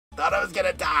thought I was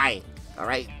gonna die.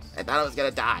 Alright? I thought I was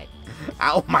gonna die.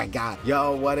 Oh my god.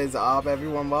 Yo, what is up,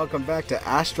 everyone? Welcome back to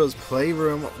Astro's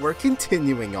Playroom. We're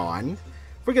continuing on.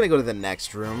 We're gonna go to the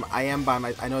next room. I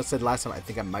know I said last time I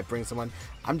think I might bring someone.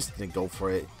 I'm just gonna go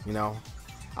for it, you know?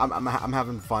 I'm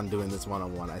having fun doing this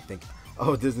one-on-one, I think.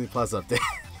 Oh, Disney Plus update.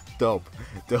 Dope.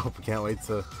 Can't wait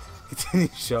to continue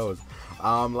shows.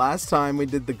 Last time we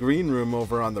did the green room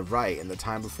over on the right, and the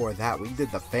time before that we did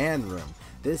the fan room.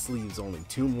 This leaves only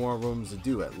 2 more rooms to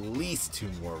do, at least 2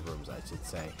 more rooms, I should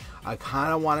say. I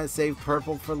kind of want to save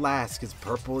purple for last, because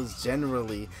purple is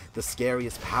generally the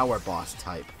scariest power boss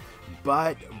type.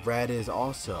 But red is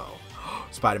also.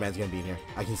 Spider-Man's going to be in here.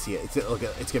 I can see it. It's going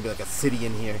to be like a city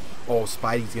in here. Oh,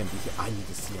 Spidey's going to be here. I need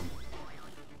to see him.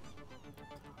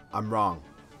 I'm wrong.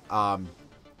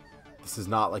 This is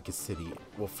not like a city.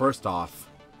 Well, first off,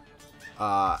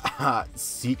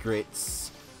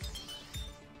 secrets.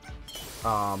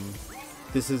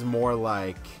 This is more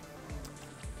like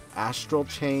astral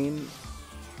chain.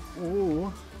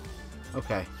 Ooh.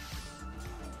 Okay.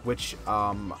 Which,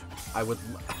 I would.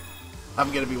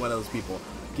 I'm gonna be one of those people.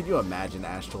 Can you imagine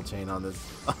astral chain on this,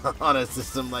 on a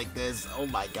system like this? Oh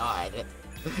my god.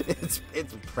 It's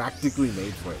practically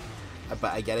made for it.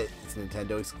 But I get it. It's a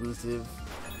Nintendo exclusive.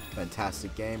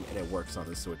 Fantastic game, and it works on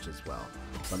the Switch as well.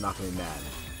 So I'm not gonna be mad.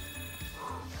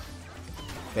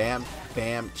 Bam,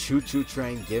 bam, choo-choo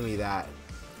train, give me that.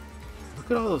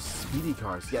 Look at all those speedy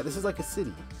cars. Yeah, this is like a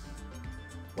city.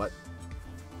 What?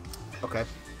 Okay.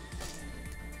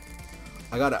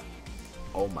 I gotta...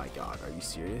 Oh my god, are you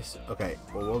serious? Okay,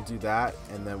 well, we'll do that,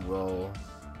 and then we'll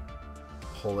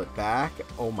pull it back.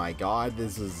 Oh my god,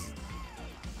 this is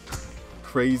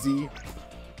crazy.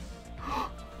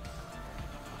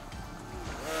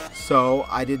 So,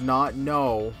 I did not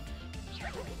know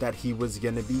that he was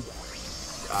gonna be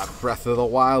Breath of the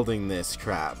Wilding this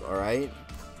crap, alright?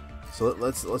 So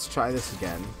let's try this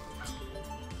again.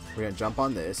 We're gonna jump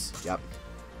on this, yep.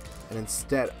 And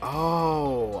instead,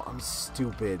 oh, I'm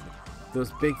stupid.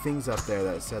 Those big things up there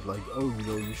that said like, oh, you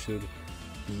know, you should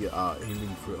be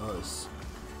aiming for us.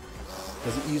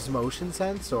 Does it use motion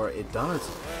sense, or it does?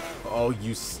 Oh,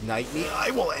 you snipe me,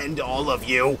 I will end all of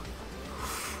you!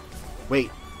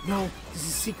 Wait, no, there's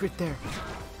a secret there.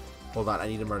 Hold on, I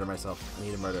need to murder myself. I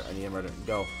need to murder.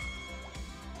 Go.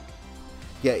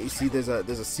 Yeah, you see, there's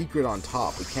a secret on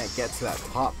top. We can't get to that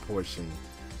top portion.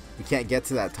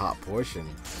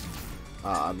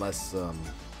 Unless,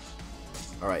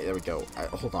 Alright, there we go.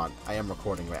 Hold on. I am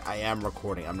recording, right? I am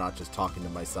recording. I'm not just talking to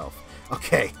myself.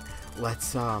 Okay,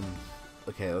 let's do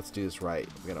this right.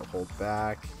 We're gonna hold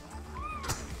back.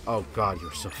 Oh god,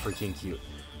 you're so freaking cute.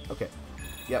 Okay.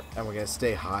 Yep, and we're gonna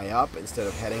stay high up instead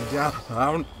of heading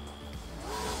down.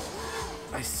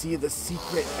 I see the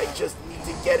secret. I just need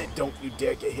to get it. Don't you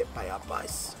dare get hit by a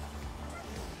bus.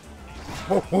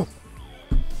 Oh boy.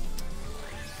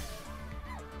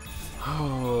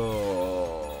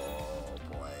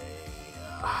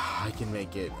 I can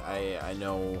make it. I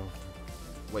know.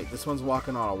 Wait, this one's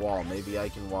walking on a wall. Maybe I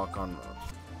can walk on...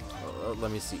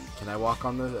 let me see. Can I walk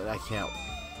on this? I can't.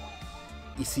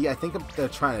 You see, I think they're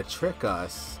trying to trick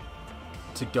us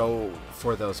to go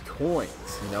for those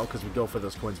coins, you know, because we go for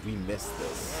those coins, we miss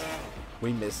this.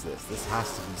 This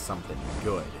has to be something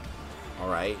good.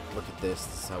 Alright, look at this.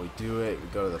 This is how we do it. We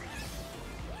go to the...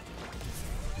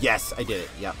 Yes, I did it.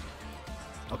 Yep.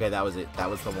 Okay, that was it. That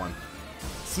was the one.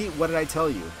 See, what did I tell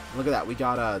you? Look at that. We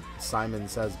got a Simon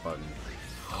Says button.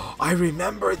 I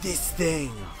remember this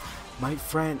thing! My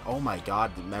friend... Oh my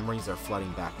god, the memories are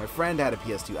flooding back. My friend had a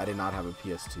PS2. I did not have a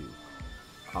PS2.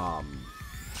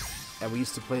 And we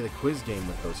used to play the quiz game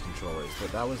with those controllers,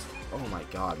 but that was, oh my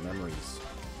god, memories.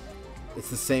 It's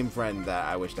the same friend that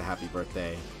I wished a happy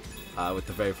birthday with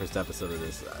the very first episode of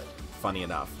this. Funny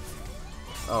enough.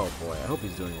 Oh boy, I hope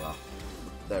he's doing well.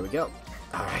 There we go.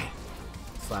 Alright.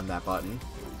 Slam that button.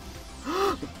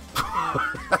 I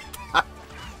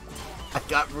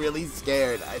got really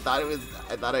scared. I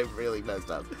thought I really messed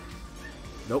up.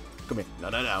 Nope. Come here.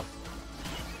 No.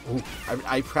 Ooh,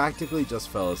 I practically just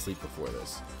fell asleep before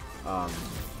this.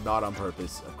 Not on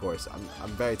purpose, of course. I'm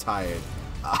very tired.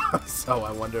 So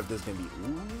I wonder if there's gonna be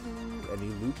any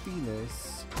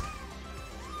loopiness.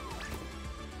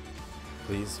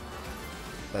 Please.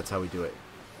 That's how we do it.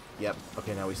 Yep.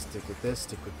 Okay, now we stick with this.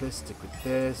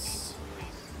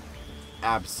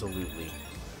 Absolutely.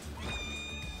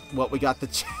 Well, we got the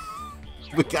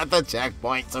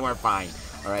checkpoint, so we're fine.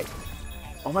 All right.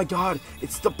 Oh my god,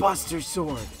 it's the Buster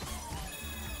Sword.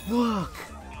 Look.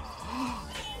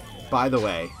 By the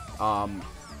way,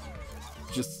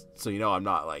 just so you know, I'm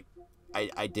not like,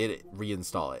 I did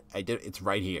reinstall it. It's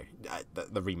right here.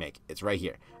 The remake. It's right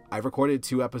here. I recorded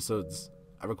 2 episodes.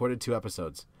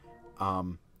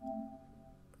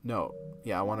 No.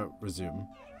 Yeah, I want to resume.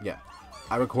 Yeah.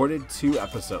 I recorded 2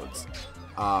 episodes.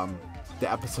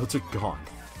 The episodes are gone.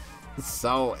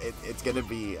 So it's going to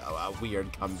be a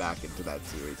weird comeback into that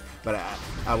series. But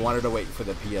I wanted to wait for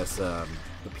the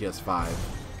PS5.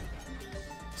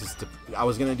 I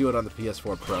was going to do it on the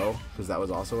PS4 Pro because that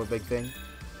was also a big thing.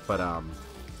 But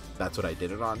that's what I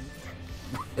did it on.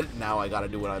 Now I got to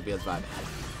do it on PS5.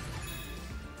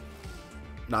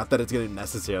 Not that it's going to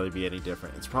necessarily be any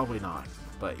different. It's probably not.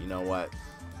 But you know what?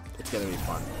 It's going to be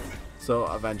fun. So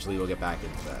eventually we'll get back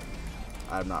into that.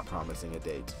 I'm not promising a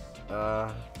date.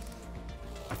 I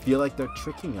feel like they're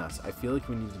tricking us. I feel like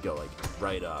we need to go like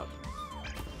right up.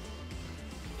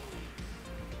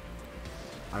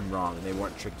 I'm wrong. They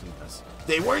weren't tricking us.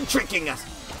 They weren't tricking us!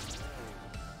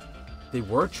 They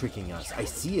were tricking us. I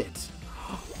see it.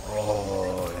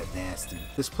 Oh, that nasty.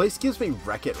 This place gives me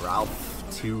Wreck-It Ralph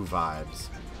 2 vibes.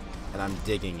 And I'm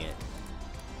digging it.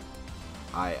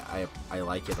 I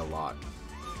like it a lot.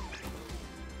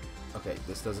 Okay,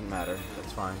 this doesn't matter.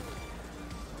 That's fine.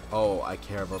 Oh, I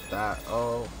care about that.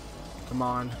 Oh, come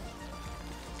on.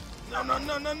 No, no,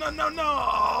 no, no, no, no,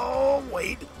 no!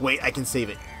 Wait, I can save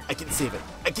it. I can save it.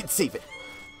 I can save it.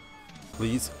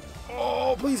 Please.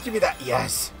 Oh, please give me that.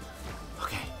 Yes.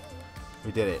 Okay.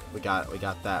 We did it. We got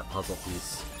that puzzle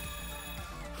piece.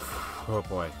 Oh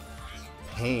boy.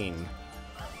 Pain.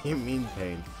 You mean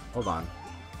pain. Hold on.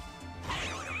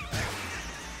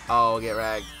 Oh, get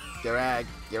ragged. Get ragged.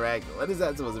 Get ragged. What is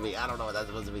that supposed to be? I don't know what that's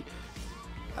supposed to be.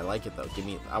 I like it though. Give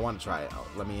me. I want to try it.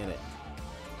 Let me in it.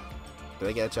 Did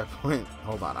I get a checkpoint?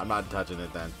 Hold on. I'm not touching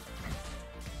it then.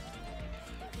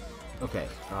 Okay.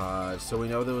 So we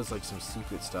know there was like some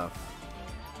secret stuff.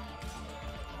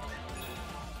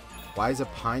 Why is a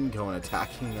pine cone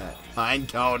attacking that? Pine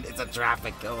cone. It's a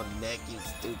traffic cone, Nick. You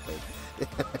stupid.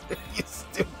 You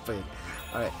stupid.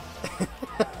 All right.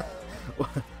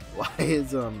 Why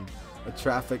is a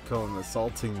traffic cone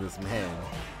assaulting this man?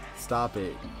 Stop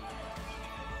it.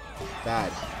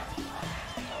 Bad.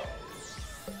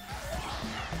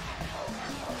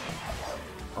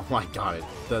 Oh my god, it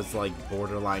does like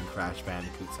borderline Crash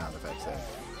Bandicoot sound effects there.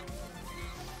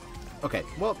 Okay,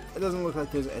 well, it doesn't look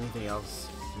like there's anything else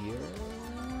here.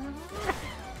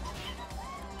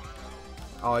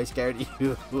 Oh, I scared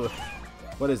you.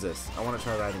 What is this? I want to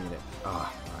try riding in it.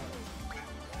 Oh, alright.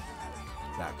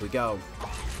 Back we go.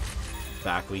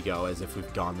 Back we go, as if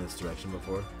we've gone this direction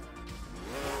before.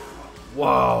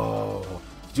 Whoa!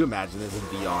 Could you imagine this in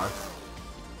VR?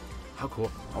 How cool.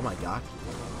 Oh my god.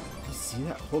 You see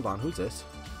that? Hold on, who's this?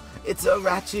 It's a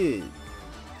Ratchet!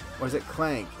 Or is it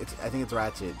Clank? I think it's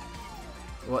Ratchet.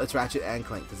 Well, it's Ratchet and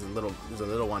Clank, because there's a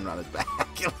little one on his back.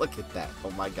 Look at that.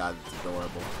 Oh my god, it's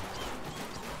adorable.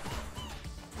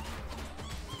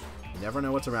 You never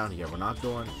know what's around here. We're not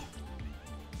going...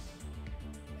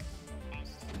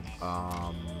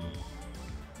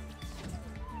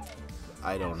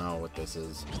 I don't know what this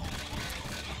is.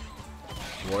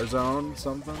 Warzone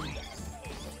something?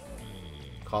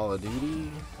 Call of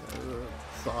Duty?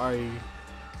 Sorry.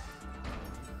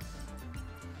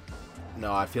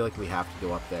 No, I feel like we have to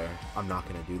go up there. I'm not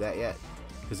gonna do that yet.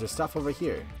 Because there's stuff over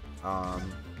here.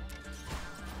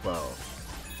 Well,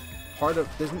 part of...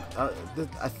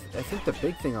 I think the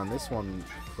big thing on this one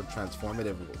for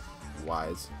transformative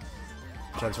wise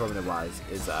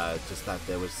is just that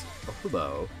there was a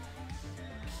hello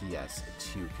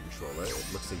PS2 controller.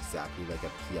 It looks exactly like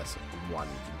a PS1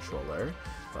 controller,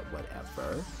 but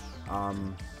whatever.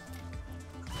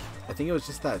 I think it was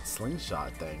just that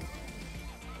slingshot thing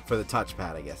for the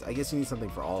touchpad. I guess you need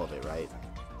something for all of it, right?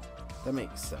 That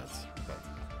makes sense. Okay.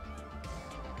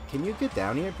 Can you get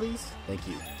down here, please? Thank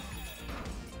you.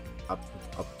 Up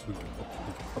we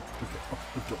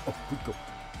go.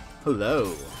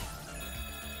 Hello.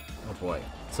 Oh boy.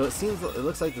 So it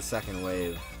looks like the second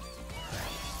wave.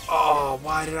 Oh,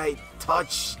 why did I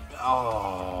touch?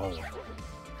 Oh.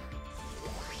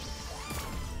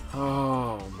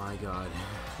 Oh my god.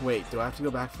 Wait, do I have to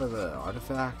go back for the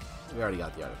artifact? We already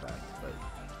got the artifact, but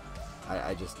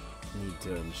I just need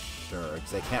to ensure,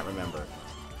 because I can't remember.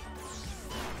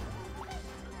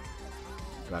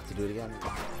 Do I have to do it again?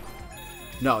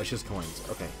 No, it's just coins.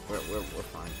 Okay, we're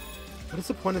fine. What is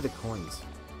the point of the coins?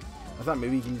 I thought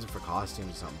maybe you can use it for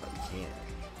costumes or something, but you can't.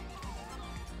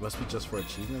 It must be just for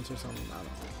achievements or something? I don't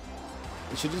know.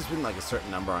 It should just be like a certain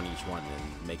number on each one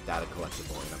and make that a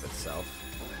collectible in of itself.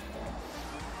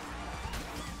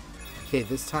 Okay,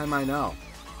 this time I know.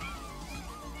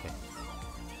 Okay.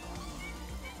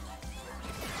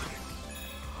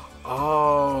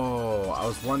 Oh, I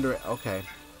was wondering. Okay.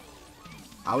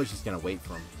 I was just gonna wait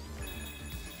for him.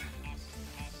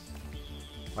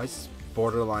 Why does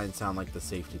Borderline sound like the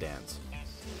safety dance?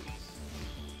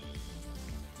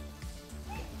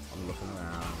 I'm looking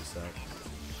around a sec.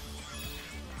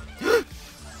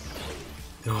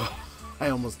 Oh, I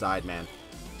almost died, man.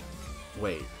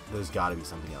 Wait, there's gotta be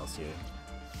something else here.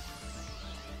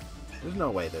 There's no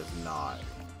way there's not.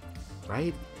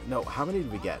 Right? No, how many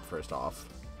did we get first off?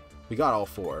 We got all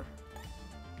 4.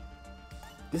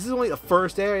 This is only the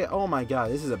first area? Oh my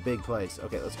god, this is a big place.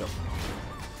 Okay, let's go.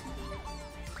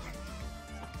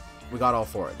 We got all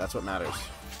 4. That's what matters.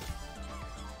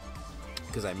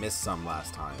 Because I missed some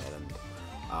last time, and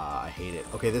I hate it.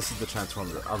 Okay, this is the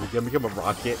transformer. Are we gonna become a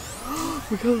rocket?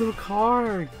 We got a little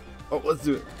car! Oh, let's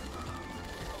do it.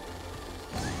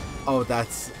 Oh,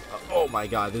 that's... Oh my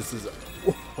god, this is...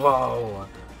 Whoa!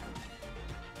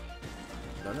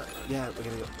 No, no, yeah, we're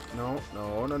gonna go...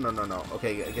 No.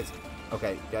 Okay, I guess...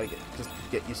 Okay, gotta just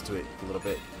get used to it a little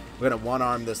bit. We're gonna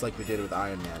one-arm this like we did with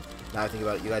Iron Man. Now I think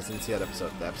about it, you guys didn't see that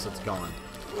episode. The episode's gone.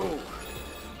 Ooh.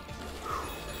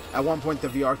 At one point, the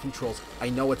VR controls, I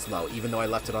know it's low, even though I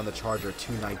left it on the charger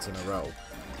 2 nights in a row.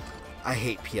 I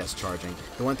hate PS charging.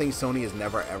 The one thing Sony has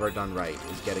never ever done right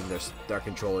is getting their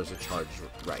controllers to charge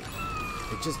right.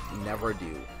 They just never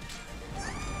do.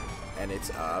 And it's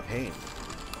a pain.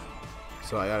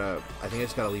 So I think I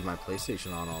just gotta leave my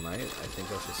PlayStation on all night. I think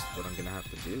that's just what I'm gonna have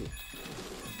to do.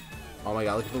 Oh my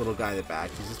god, look at the little guy in the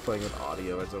back. He's just playing with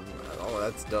audio or something. Oh,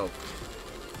 that's dope.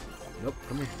 Nope,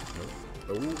 come here. Nope.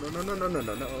 Oh,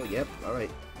 no. Yep,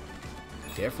 alright.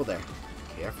 Careful there.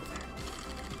 Careful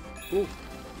there.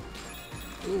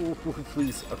 Ooh,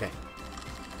 please. Okay.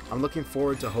 I'm looking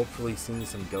forward to hopefully seeing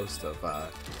some Ghost of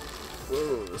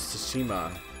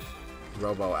Tsushima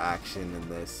Robo action in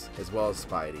this, as well as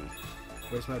Spidey.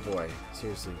 Where's my boy?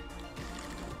 Seriously.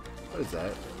 What is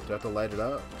that? Do I have to light it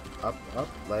up? Up,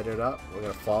 light it up. We're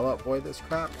gonna fall out, boy, this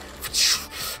crap.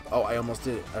 Oh, I almost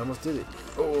did it.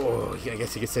 Oh, yeah, I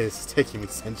guess you could say this is taking me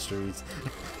centuries.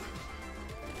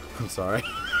 I'm sorry.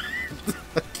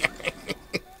 Okay.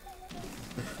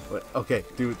 But, okay,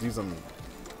 do something.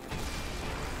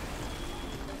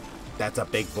 That's a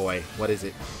big boy. What is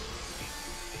it?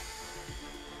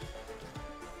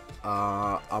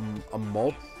 A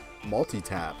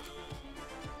multi-tap.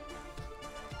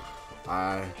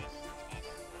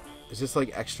 It's just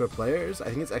like extra players. I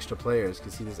think it's extra players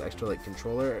because see these extra like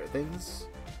controller things.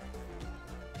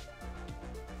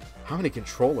 How many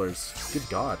controllers? Good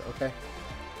God. Okay.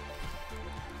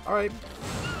 All right.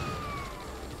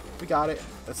 We got it.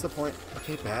 That's the point.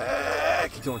 Okay,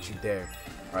 back. Don't you dare.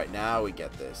 All right, now we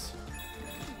get this.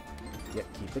 Yeah,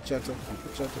 keep it gentle. Keep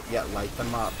it gentle. Yeah, light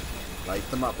them up. Light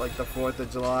them up like the 4th of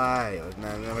July. And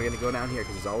then we're going to go down here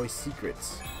because there's always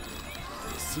secrets.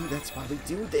 See, that's why we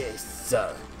do this.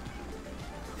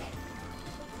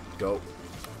 Go.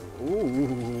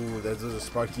 Ooh, those are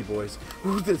Sparky boys.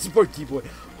 Ooh, that's Sparky boy.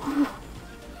 Ooh.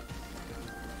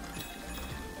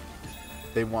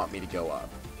 They want me to go up,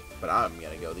 but I'm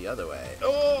going to go the other way.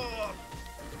 Oh!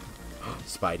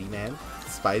 Spidey, man.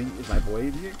 Spidey is my boy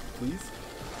in here, please.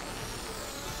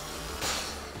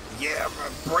 Yeah,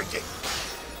 I'm breaking.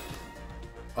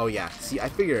 Oh yeah, see, I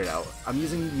figured it out. I'm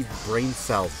using these brain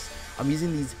cells. I'm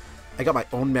using these. I got my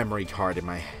own memory card in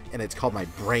my, and it's called my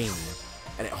brain,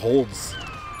 and it holds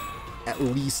at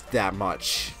least that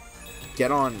much. Get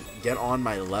on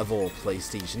my level,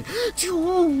 PlayStation.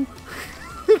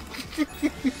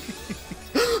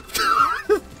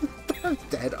 I'm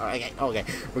dead. Okay, okay,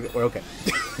 we're okay.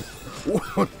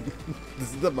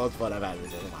 This is the most fun I've had in a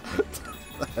while.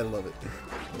 I love it.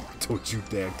 Don't you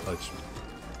dare touch me.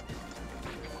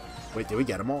 Wait, did we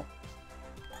get them all?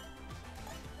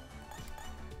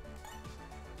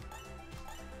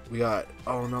 We got...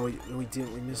 Oh, no, we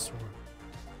didn't. We missed one.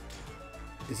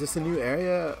 Is this a new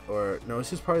area? Or... No, it's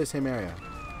just part of the same area.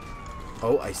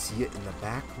 Oh, I see it in the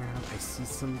background. I see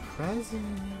some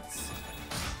presents.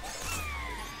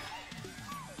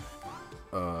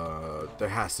 There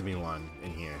has to be one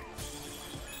in here.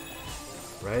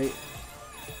 Right?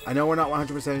 I know we're not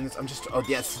 100% in this. I'm just... Oh,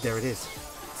 yes, there it is.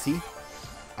 See?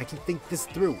 I can think this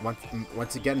through.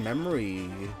 Once again,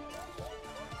 memory.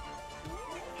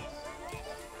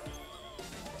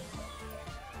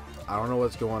 I don't know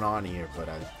what's going on here, but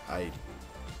I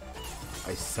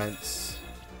sense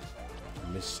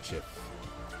mischief.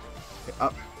 Okay,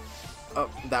 up.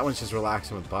 That one's just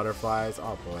relaxing with butterflies.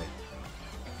 Oh, boy.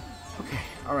 Okay,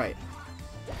 alright.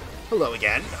 Hello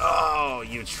again. Oh,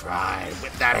 you tried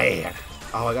with that hair.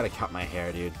 Oh, I gotta cut my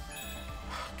hair, dude.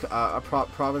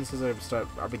 Provinces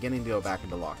are beginning to go back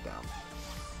into lockdown.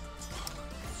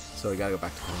 So we gotta go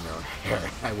back to cutting their own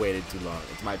hair. I waited too long.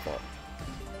 It's my fault.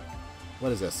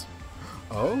 What is this?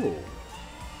 Oh.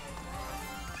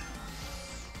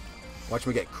 Watch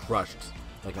me get crushed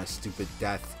like my stupid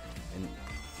death. And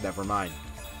never mind.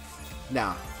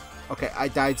 Now, okay, I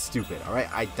died stupid, alright?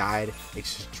 I died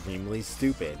extremely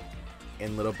stupid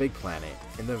in Little Big Planet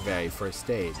in the very first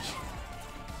stage.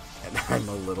 And I'm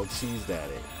a little cheesed at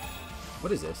it.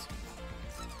 What is this?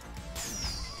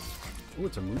 Oh,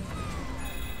 it's a movie.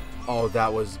 Oh,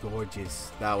 that was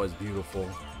gorgeous. That was beautiful.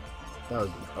 That was...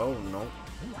 Oh, no.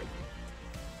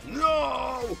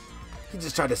 No! He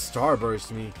just tried to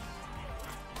starburst me.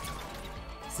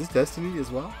 Is this Destiny as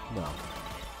well? No.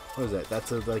 What is that?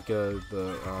 That's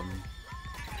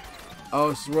Oh,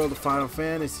 it's the world of Final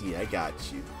Fantasy. I got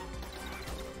you.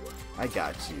 I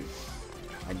got you.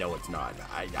 I know it's not.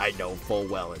 I know full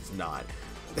well it's not.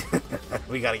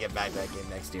 We gotta get back that game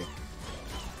next year.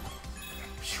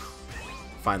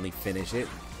 Finally finish it.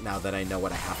 Now that I know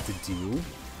what I have to do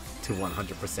to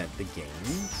 100% the game.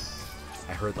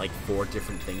 I heard like 4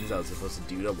 different things I was supposed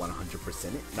to do to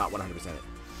 100% it. Not 100% it.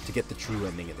 To get the true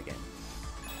ending of the game.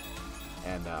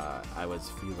 And I was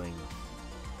feeling...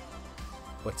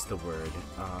 What's the word?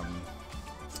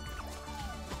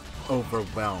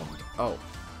 Overwhelmed.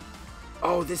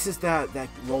 Oh, this is that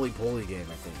roly-poly game,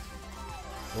 I think.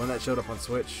 The one that showed up on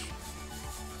Switch.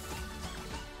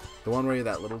 The one where you're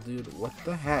that little dude. What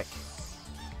the heck?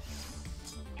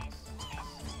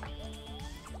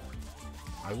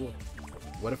 I will...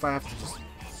 What if I have to just...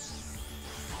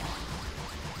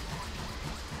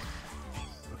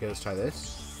 Okay, let's try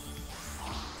this.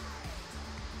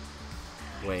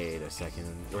 Wait a second.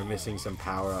 We're missing some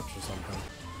power-ups or something.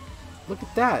 Look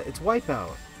at that. It's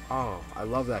Wipeout. Oh, I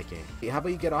love that game. How about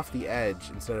you get off the edge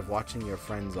instead of watching your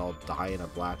friends all die in a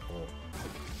black hole?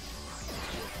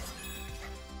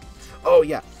 Oh,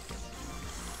 yeah.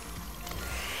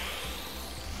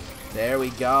 There we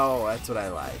go. That's what I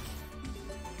like.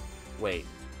 Wait.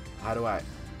 How do I...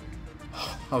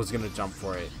 I was going to jump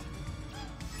for it.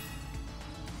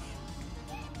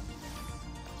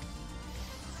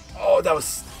 Oh, that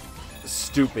was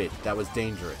stupid. That was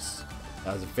dangerous.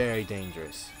 That was very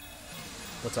dangerous.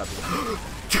 What's up?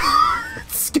 It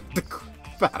scared the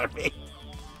crap out of me.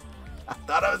 I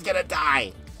thought I was gonna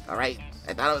die. Alright?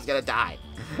 I thought I was gonna die.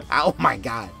 Oh my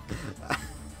god.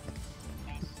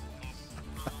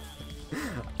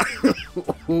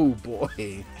 Oh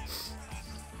boy.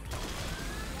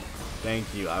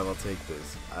 Thank you. I will take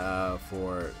this.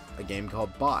 For a game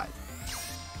called Bot.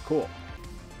 Cool.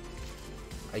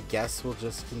 I guess we'll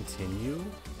just continue.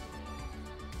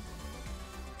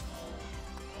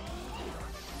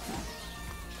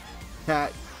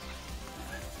 Cat.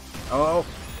 Oh,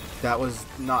 that was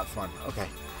not fun. Okay.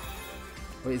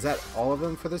 Wait, is that all of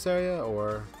them for this area,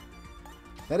 or?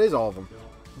 That is all of them.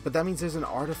 But that means there's an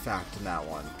artifact in that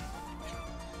one.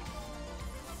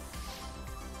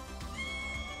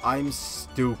 I'm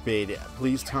stupid.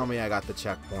 Please tell me I got the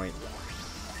checkpoint.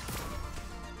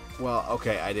 Well,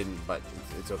 okay, I didn't, but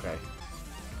it's okay.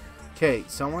 Okay,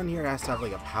 someone here has to have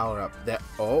like a power-up that...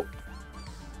 Oh!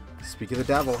 Speak of the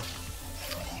devil.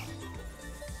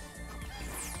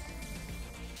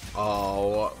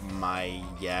 Oh my,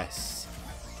 yes.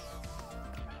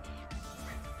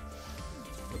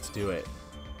 Let's do it.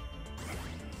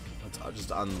 Let's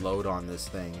just unload on this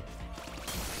thing.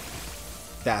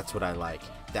 That's what I like.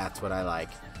 That's what I like.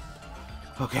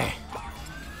 Okay.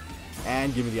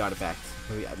 And give me the artifact.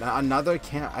 Another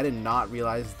I did not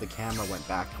realize the camera went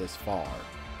back this far.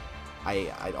 I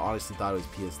honestly thought it was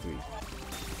PS3.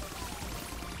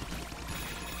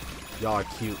 Y'all are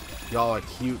cute. Y'all are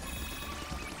cute.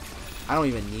 I don't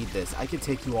even need this. I could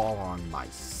take you all on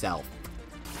myself.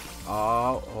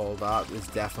 Oh, hold up. There's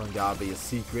definitely gotta be a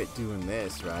secret doing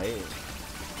this, right?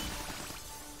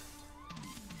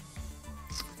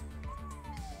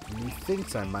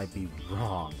 Methinks I might be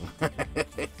wrong.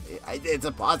 It's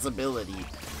a possibility.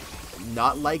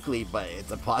 Not likely, but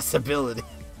it's a possibility.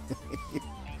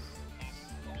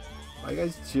 Why are you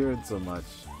guys cheering so much?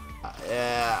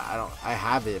 I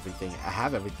have everything. I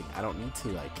have everything. I don't need to,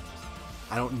 like...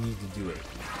 I don't need to do it.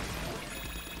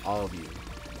 All of you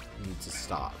need to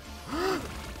stop.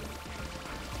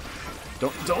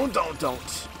 Don't.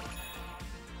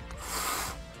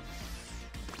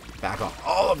 Back off.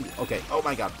 All of you. Okay. Oh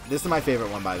my god. This is my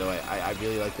favorite one, by the way. I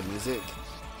really like the music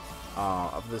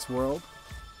of this world.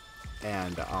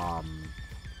 And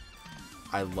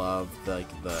I love I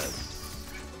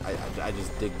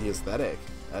just dig the aesthetic.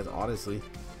 As honestly.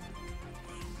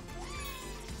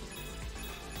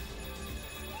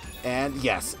 And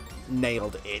yes,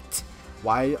 nailed it.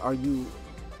 Why are you...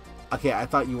 Okay, I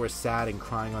thought you were sad and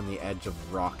crying on the edge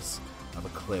of rocks of a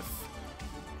cliff.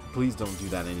 Please don't do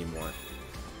that anymore.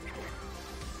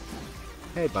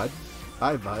 Hey, bud.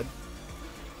 Bye, bud.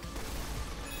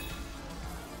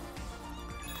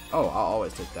 Oh, I'll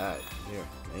always take that. Here,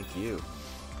 thank you.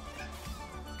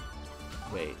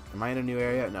 Wait, am I in a new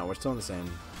area? No, we're still in the same.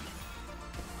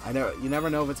 I know, you never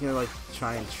know if it's gonna like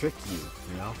try and trick you,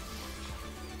 you know?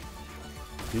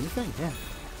 Do the thing, yeah.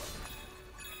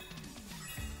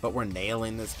 But we're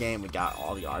nailing this game. We got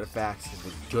all the artifacts.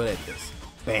 We're good at this.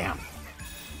 Bam.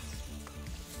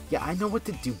 Yeah, I know what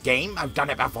to do, game. I've done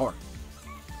it before.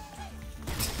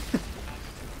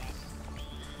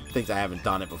 Thinks I haven't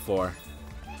done it before.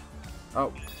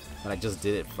 Oh, and I just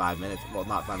did it 5 minutes. Well,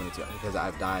 not 5 minutes ago, because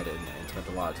I've died and spent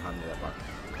a lot of time in that part.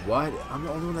 What? I'm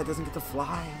the only one that doesn't get to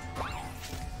fly.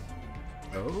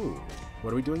 Oh,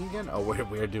 what are we doing again? Oh,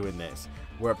 we're doing this.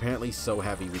 We're apparently so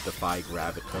heavy we defy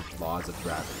gravity, the laws of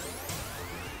gravity.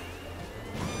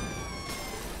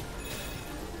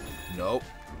 Nope.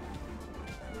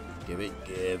 Give it.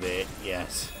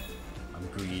 Yes. I'm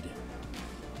greed.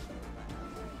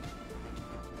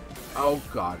 Oh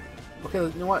god. Okay,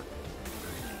 you know what?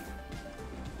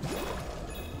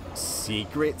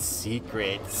 Secrets.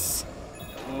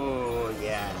 Oh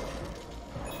yeah.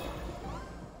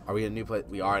 Are we in a new place?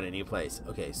 We are in a new place.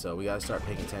 Okay, so we gotta start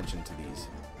paying attention to these.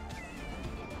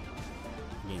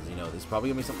 Means, you know, there's probably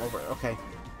gonna be something over. Okay.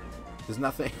 There's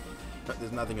nothing.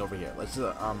 There's nothing over here. Let's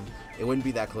just, it wouldn't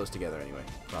be that close together anyway,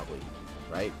 probably,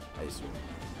 right? I assume.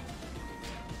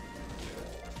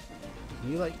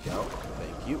 Can you like go?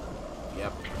 Thank you.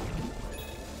 Yep.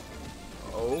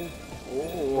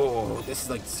 Oh, this is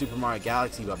like Super Mario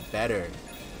Galaxy, but better.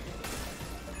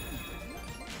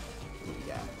 Ooh,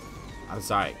 yeah. I'm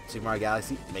sorry. Super Mario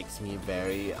Galaxy makes me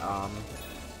very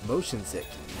motion sick.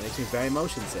 It makes me very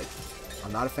motion sick.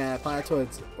 I'm not a fan of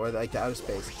planetoids or like the outer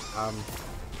space.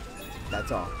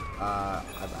 That's all. I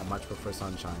much prefer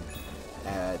sunshine.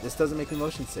 This doesn't make me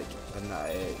motion sick, and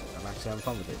I'm actually having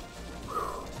fun with it.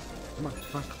 Come on.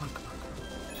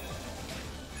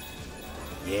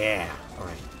 Yeah. All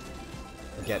right.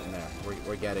 We're getting there.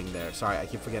 We're getting there. Sorry, I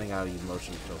keep forgetting how to use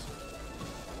motion controls.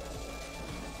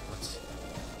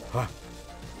 What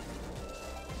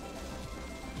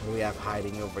do we have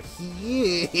hiding over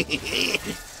here?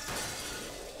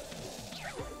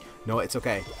 No, it's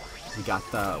okay. We got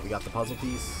the puzzle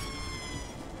piece,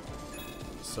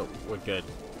 so we're good.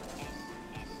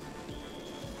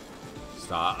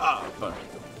 Stop!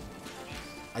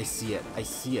 I see it.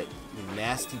 You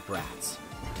nasty brats.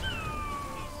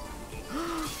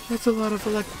 That's a lot of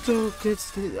electro.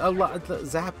 It's a lot of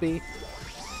zappy.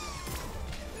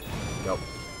 Go.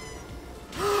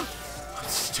 I'm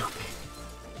stupid.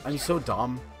 I'm so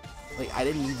dumb. Like I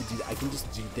didn't need to do that. I can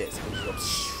just do this. I can just go.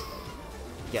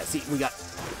 Yeah. See, we got.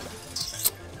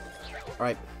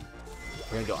 Alright,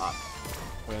 we're gonna go up.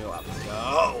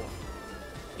 Go!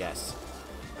 Yes.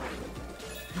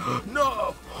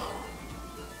 No!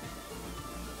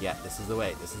 Yeah, this is the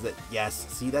way. This is it. Yes.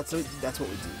 See, that's what we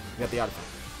do. We got the artifact.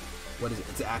 What is it?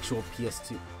 It's an actual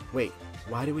PS2. Wait,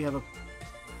 why do we have a...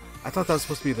 I thought that was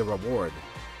supposed to be the reward.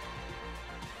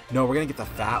 No, we're gonna get the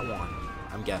fat one,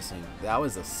 I'm guessing. That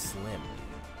was a slim.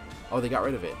 Oh, they got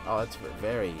rid of it. Oh, that's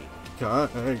very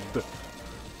kind.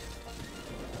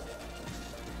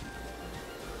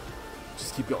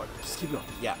 Just keep going.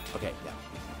 Yeah, okay, yeah.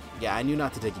 Yeah, I knew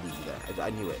not to take it easy there. I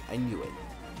knew it.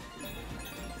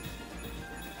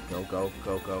 Go.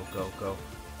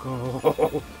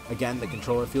 Again, the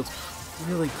controller feels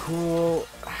really cool.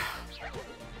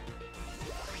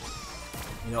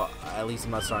 You know, at least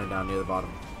I'm not starting down near the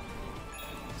bottom.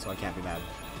 So I can't be mad.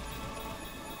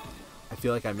 I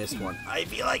feel like I missed one.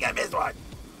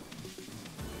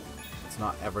 Let's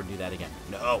not ever do that again.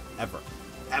 No, ever.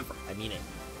 I mean it.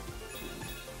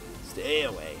 Stay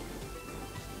away.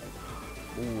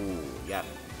 Ooh, yeah.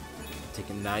 Take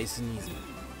it nice and easy.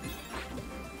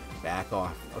 Back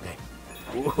off. Okay.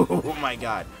 Oh my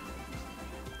god.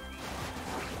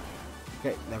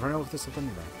 Okay, never know if there's something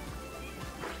in there.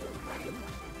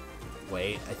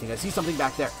 Wait, I think I see something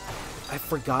back there. I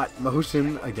forgot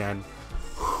motion again.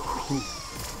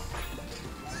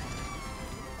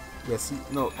 Yeah, see,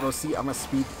 no, see, I'm gonna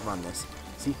speed run this.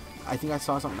 See, I think I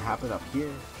saw something happen up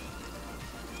here.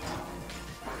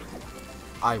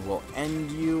 I will end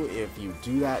you if you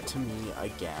do that to me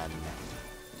again.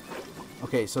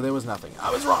 Okay, so there was nothing.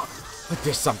 I was wrong. But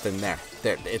there's something there.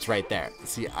 There, it's right there.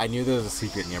 See, I knew there was a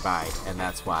secret nearby, and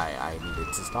that's why I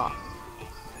needed to stop.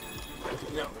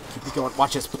 No, keep it going.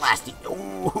 Watch this blasting.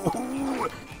 Ooh,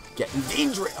 getting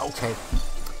dangerous. Okay,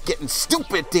 getting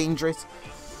stupid dangerous.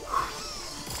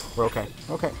 We're okay.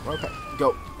 Okay, we're okay.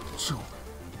 Go.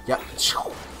 Yep.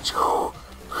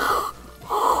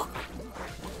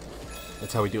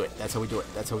 That's how we do it. That's how we do it.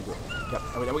 Yep.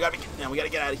 We gotta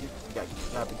get out of here. We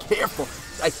gotta be careful.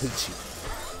 I hate you.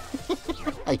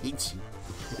 I hate you.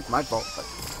 It's my fault, but...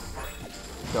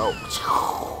 Go.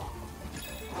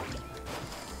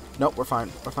 Nope, we're fine.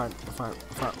 We're fine. We're fine.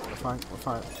 We're fine. We're fine. We're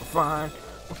fine. We're fine.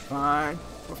 We're fine.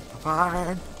 We're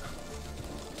fine.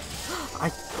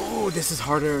 Oh, this is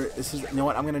harder. This is... You know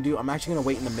what I'm going to do? I'm actually going to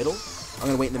wait in the middle. I'm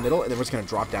going to wait in the middle, and then we're just going to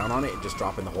drop down on it and just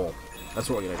drop in the hole. That's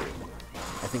what we're going to do.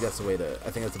 I think that's the way to...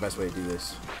 I think that's the best way to do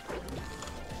this.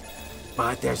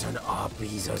 But there's an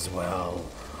obbies as well.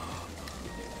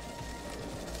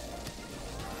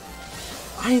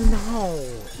 I know.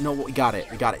 No, we got it.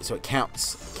 We got it. So it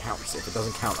counts. It counts. If it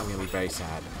doesn't count, I'm going to be very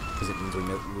sad. Because it means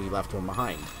we left one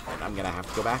behind. And I'm going to have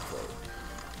to go back for it.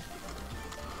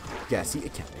 Yeah, see,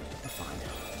 it counted. Fine.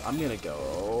 I'm going to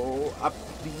go up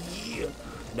the...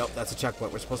 Nope, that's a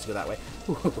checkpoint. We're supposed to go that way.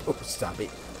 Stop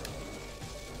it.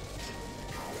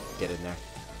 Get in there.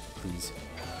 Please.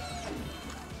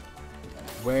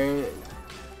 Where...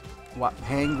 What?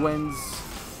 Penguins?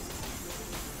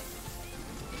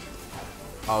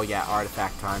 Oh yeah,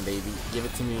 artifact time, baby. Give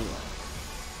it to me.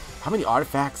 How many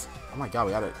artifacts? Oh my god,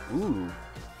 we got it. Ooh.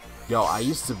 Yo, I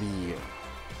used to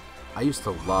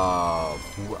love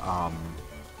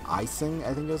icing,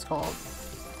 I think it was called.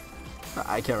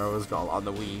 I can't remember what it was called on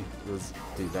the Wii.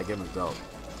 Dude, that game was dope.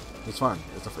 It was fun.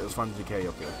 It was fun to do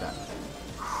karaoke like that.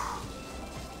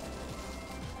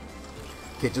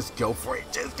 Okay, just go for it.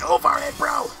 Just go for it,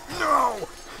 bro. No.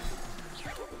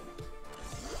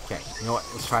 Okay, you know what?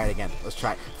 Let's try it again. Let's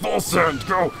try it. Full send,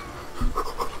 go!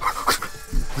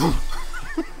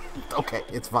 Okay,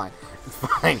 it's fine. It's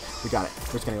fine. We got it.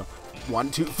 We're just gonna go.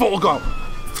 1, 2, full go!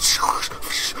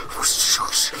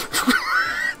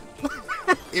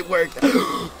 It worked.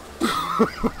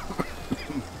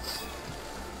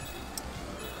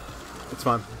 It's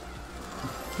fun.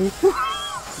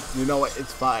 You know what?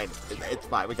 It's fine. It's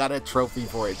fine. We got a trophy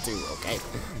for it too, okay?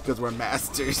 Because we're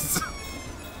masters.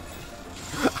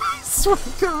 I swear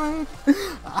to God.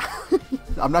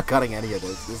 I'm not cutting any of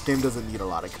this. This game doesn't need a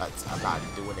lot of cuts. I'm not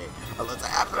doing it unless I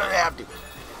absolutely have to.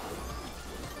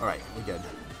 Alright, we're good.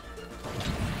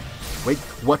 Wait,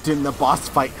 what in the boss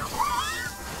fight?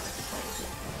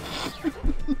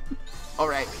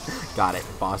 Alright, got it.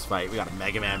 Boss fight. We got a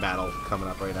Mega Man battle coming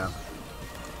up right now.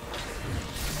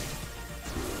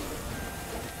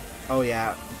 Oh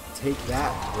yeah, take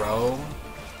that, bro.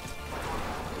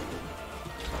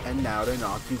 And now to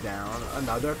knock you down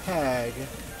another peg.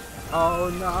 Oh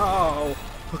no!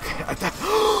 Okay,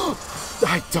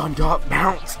 I done got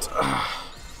bounced.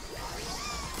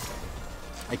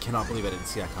 I cannot believe I didn't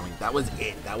see that coming. That was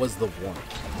it. That was the one.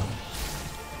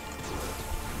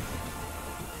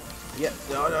 Yeah,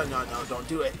 no, don't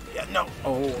do it. Yeah, no.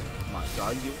 Oh my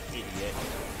god, you idiot.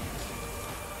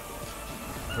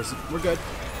 We're good.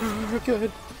 We're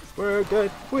good. We're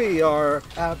good. We are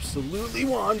absolutely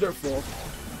wonderful.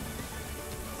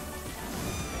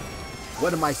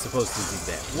 What am I supposed to do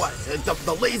there? What?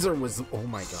 The laser was... Oh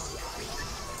my god.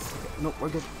 No, we're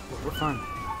good. We're fine.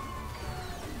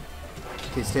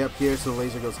 Okay, stay up here so the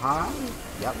laser goes high.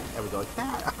 Yep, there we go like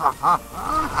that.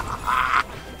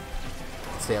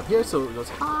 Stay up here so it goes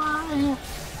high.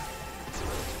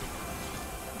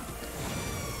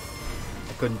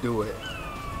 I couldn't do it.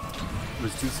 It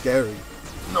was too scary.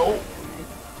 No.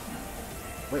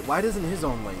 Wait, why doesn't his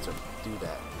own laser do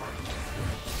that?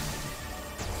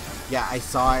 Yeah, I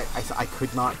saw it. I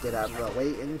could not get out of the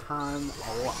way in time.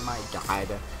 Oh my god.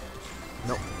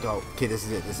 Nope, go. Okay, this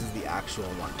is it. This is the actual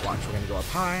one. Watch, we're gonna go up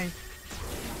high.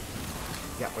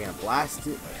 Yeah, we're gonna blast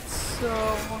it.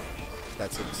 So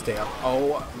that's it. Stay up.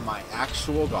 Oh my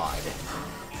actual god.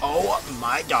 Oh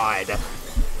my god.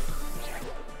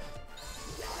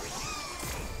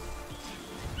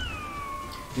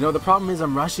 You know, the problem is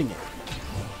I'm rushing it.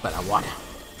 But I wanna.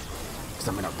 Because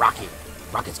I'm in a rocket.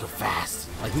 Rockets go fast.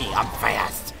 Like me, I'm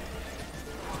fast.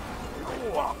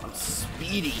 Oh, I'm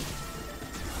speedy.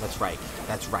 That's right.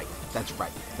 That's right. That's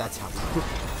right. That's how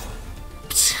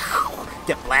we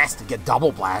get blasted. Get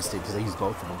double blasted because I use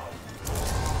both of them.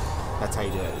 That's how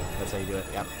you do it. That's how you do it.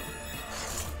 Yep.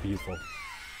 Beautiful.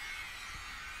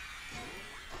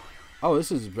 Oh,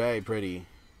 this is very pretty.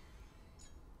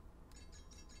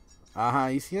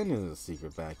 You see, I knew there's a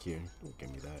secret back here. Don't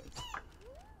give me that.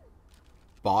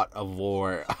 Bot of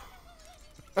war.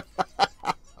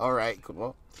 Alright,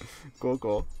 cool.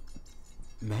 Cool.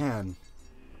 Man.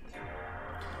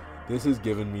 This has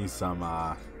given me some,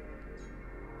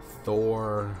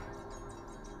 Thor.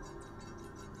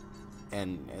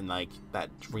 And like,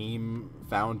 that dream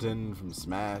fountain from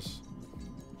Smash.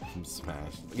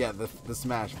 Yeah, the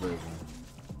Smash version.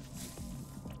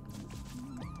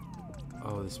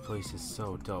 Oh, this place is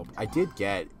so dope. I did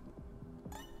get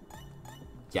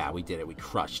Yeah, we did it. We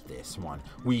crushed this one.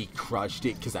 We crushed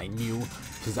it because I knew,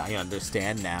 because I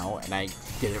understand now, and I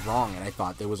did it wrong, and I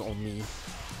thought there was only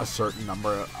a certain number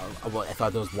of, well, I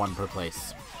thought there was one per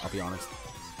place. I'll be honest.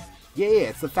 Yeah,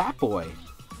 it's the Fat Boy.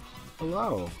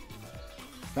 Hello.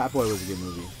 Fat Boy was a good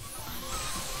movie.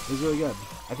 It was really good.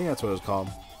 I think that's what it was called.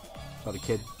 It's about a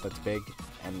kid that's big,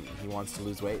 and he wants to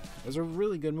lose weight. It was a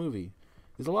really good movie.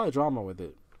 There's a lot of drama with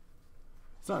it.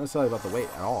 It's not necessarily about the weight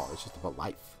at all. It's just about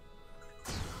life.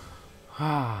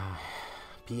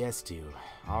 PS2.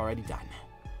 Already done.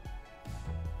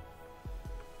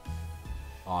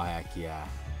 Oh, heck yeah.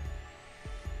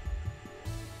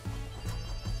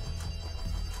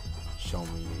 Show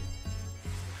me.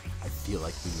 I feel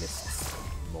like we missed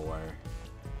more.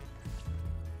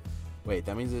 Wait,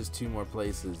 that means there's 2 more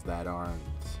places that aren't...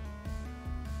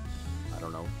 I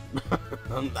don't know.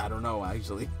 I don't know,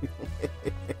 actually.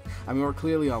 I mean, we're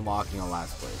clearly unlocking a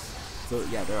last place. So,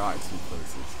 yeah, there are 2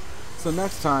 places. So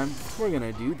next time, we're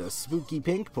going to do the spooky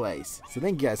pink place. So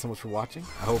thank you guys so much for watching.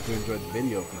 I hope you enjoyed the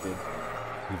video. If you did,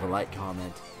 leave a like,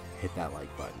 comment, hit that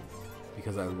like button.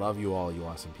 Because I love you all, you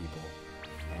awesome people.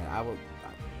 And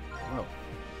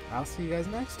I'll see you guys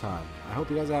next time. I hope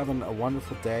you guys are having a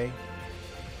wonderful day.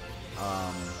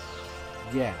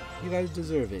 Yeah, you guys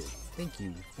deserve it. Thank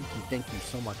you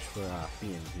so much for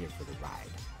being here for the ride.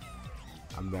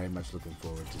 I'm very much looking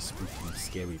forward to spooky,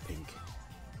 scary pink.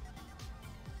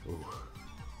 Ooh.